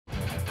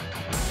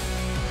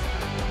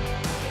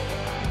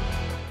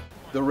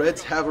The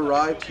Reds have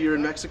arrived here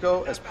in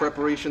Mexico as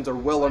preparations are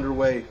well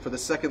underway for the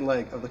second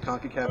leg of the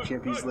CONCACAF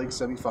Champions League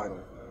semifinal.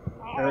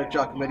 Eric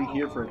Giacometti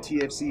here for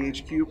TFC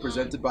HQ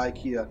presented by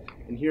Kia.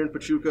 And here in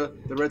Pachuca,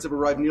 the Reds have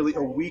arrived nearly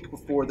a week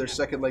before their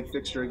second leg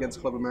fixture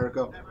against Club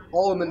América,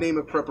 all in the name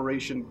of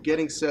preparation,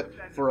 getting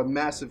set for a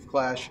massive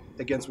clash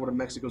against one of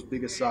Mexico's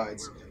biggest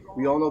sides.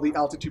 We all know the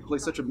altitude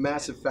plays such a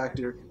massive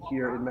factor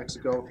here in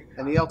Mexico,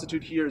 and the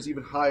altitude here is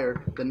even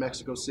higher than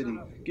Mexico City,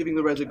 giving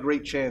the Reds a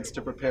great chance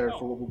to prepare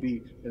for what will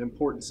be an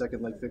important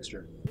second leg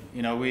fixture.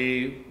 You know,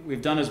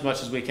 we've done as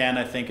much as we can,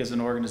 I think, as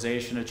an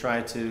organization to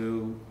try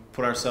to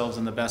put ourselves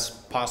in the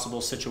best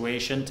possible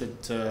situation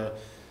to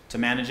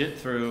manage it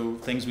through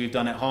things we've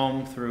done at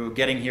home, through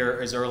getting here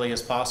as early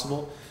as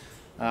possible.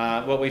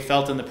 What we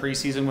felt in the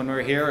preseason when we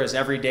were here is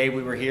every day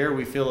we were here,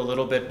 we feel a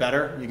little bit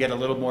better. You get a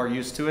little more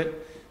used to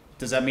it.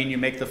 Does that mean you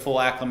make the full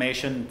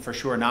acclimation? For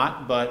sure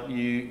not, but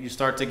you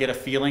start to get a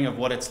feeling of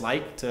what it's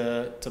like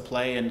to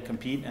play and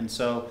compete, and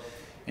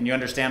you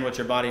understand what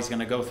your body's going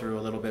to go through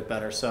a little bit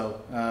better.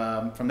 So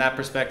from that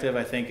perspective,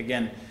 I think,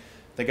 again,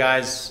 the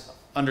guys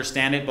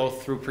understand it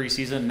both through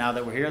preseason. Now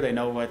that we're here, they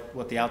know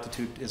what the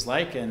altitude is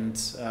like, and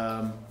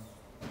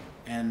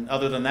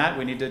other than that,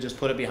 we need to just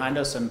put it behind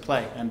us and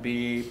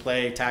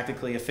play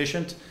tactically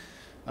efficient.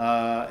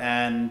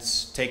 And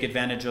take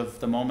advantage of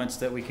the moments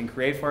that we can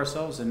create for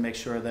ourselves and make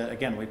sure that,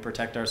 again, we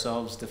protect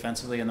ourselves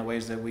defensively in the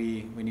ways that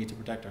we need to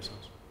protect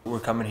ourselves.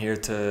 We're coming here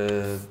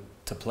to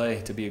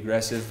play, to be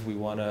aggressive. We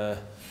want to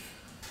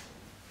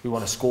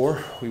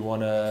score. We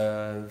want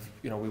to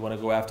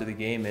go after the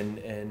game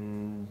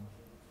and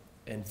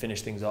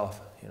finish things off.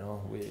 You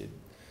know,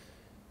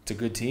 it's a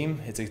good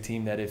team. It's a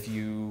team that if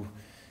you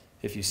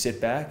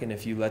sit back and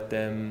if you let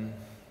them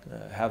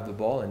have the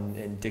ball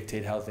and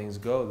dictate how things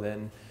go,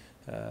 then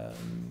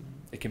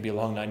it can be a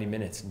long 90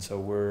 minutes, and so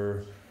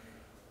we're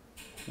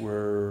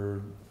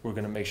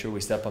going to make sure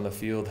we step on the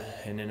field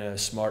and in a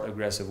smart,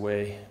 aggressive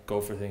way go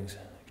for things.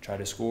 Try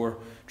to score,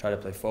 try to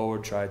play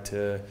forward, try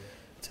to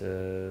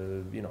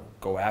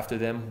go after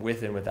them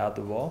with and without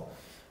the ball,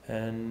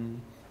 and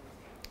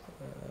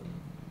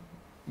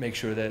make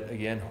sure that,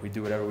 again, we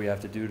do whatever we have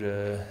to do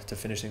to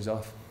finish things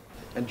off.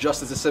 And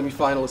just as the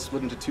semifinal is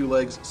split into two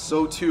legs,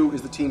 so too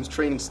is the team's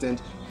training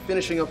stint,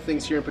 finishing up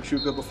things here in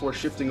Pachuca before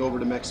shifting over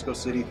to Mexico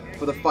City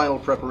for the final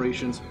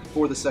preparations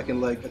for the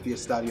second leg at the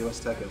Estadio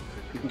Azteca.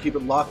 You can keep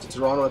it locked to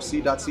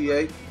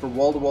TorontoFC.ca for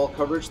wall-to-wall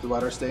coverage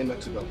throughout our stay in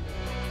Mexico.